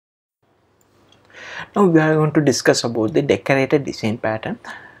Now we are going to discuss about the decorated design pattern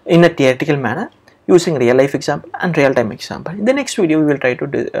in a theoretical manner using real life example and real time example. In the next video we will try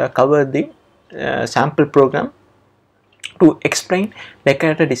to cover the sample program to explain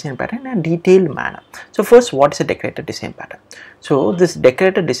decorated design pattern in a detailed manner. So first, what is a decorated design pattern? So this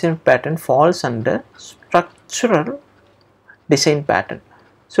decorated design pattern falls under structural design pattern.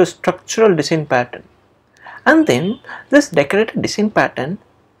 So structural design pattern, and then this decorated design pattern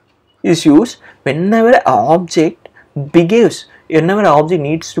is used whenever an object behaves, whenever an object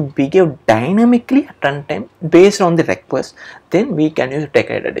needs to behave dynamically at runtime based on the request, then we can use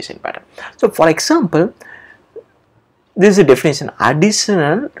decorated design pattern. So for example, this is a definition: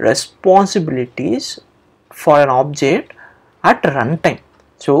 additional responsibilities for an object at runtime.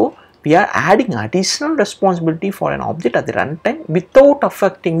 So we are adding additional responsibility for an object at the runtime without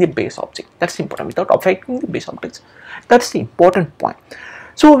affecting the base object. That's important. Without affecting the base objects. That's the important point.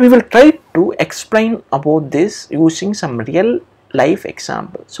 So we will try to explain about this using some real life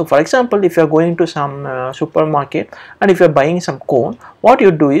example. So for example, if you are going to some supermarket and if you are buying some cone, what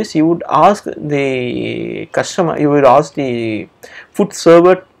you do is you would ask the customer, you would ask the food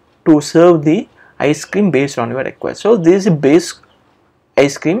server to serve the ice cream based on your request. So this is a base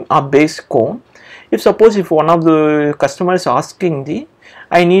ice cream or base cone. If suppose if one of the customers is asking the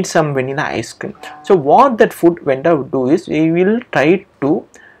I need some vanilla ice cream, so what that food vendor would do is he will try to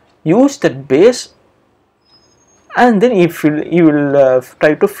use that base and then he will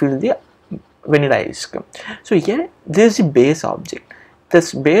try to fill the vanilla ice cream. So here this is the base object.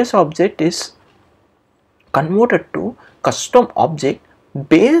 This base object is converted to custom object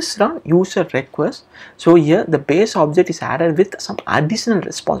based on user request. So here the base object is added with some additional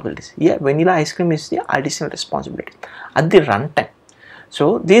responsibilities. Here vanilla ice cream is the additional responsibility at the runtime.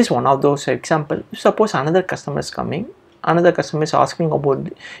 So this is one of those example. Suppose another customer is coming, another customer is asking about,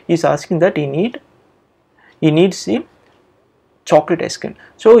 he is asking that he needs the chocolate ice cream.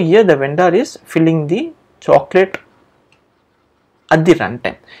 So here the vendor is filling the chocolate at the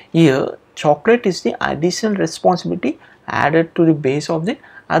runtime. Here chocolate is the additional responsibility added to the base object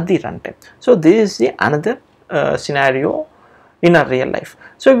at the runtime. So this is the another scenario in a real life.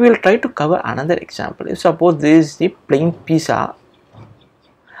 So we will try to cover another example. If suppose this is the plain pizza,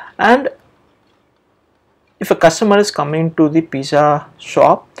 and if a customer is coming to the pizza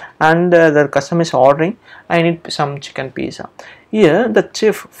shop and the customer is ordering, I need some chicken pizza. Here the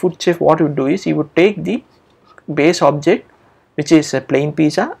food chef, what he would do is he would take the base object which is a plain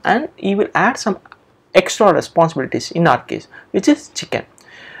pizza and he will add some extra responsibilities, in our case which is chicken,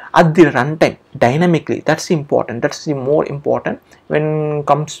 at the runtime dynamically. That's important. That's the more important when it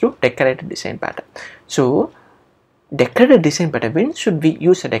comes to decorated design pattern. So decorated design pattern, when should we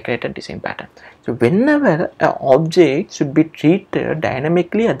use a decorated design pattern? So whenever an object should be treated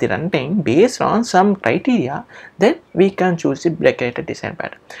dynamically at the runtime based on some criteria, then we can choose the decorated design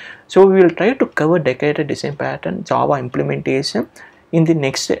pattern. So we will try to cover decorated design pattern Java implementation in the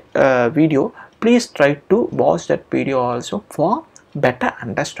next video. Please try to watch that video also for better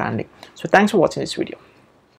understanding. So thanks for watching this video.